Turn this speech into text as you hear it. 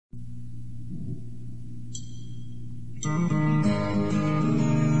It's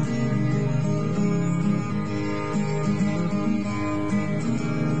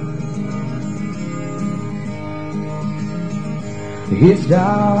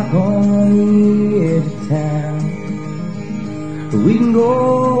dark on the edge of town. We can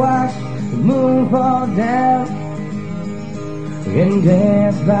go watch the moon fall down and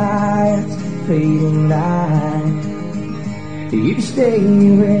dance by its fading light. You can stay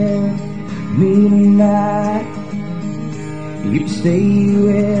with me tonight. You can stay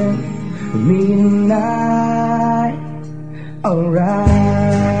with me tonight. Alright.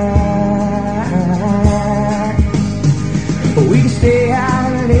 We can stay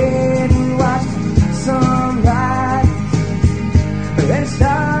out late and watch the sunrise and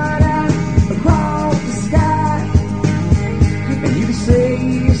start out across the sky. And you can say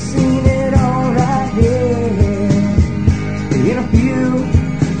you've seen it all right here in a few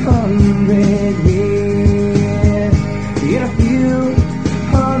hundred years. In a few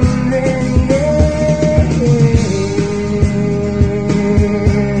hundred years.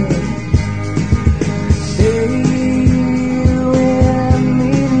 Stay with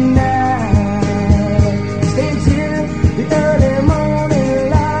me tonight. Stay till the early morning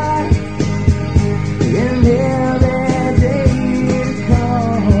light and every day to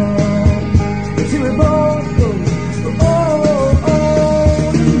come till we both go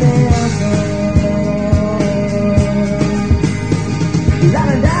together. La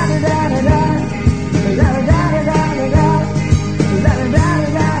da da da da da, la da da da da da, la da da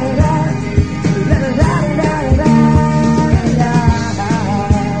da da da, la da da da da da.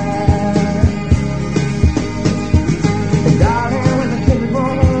 Da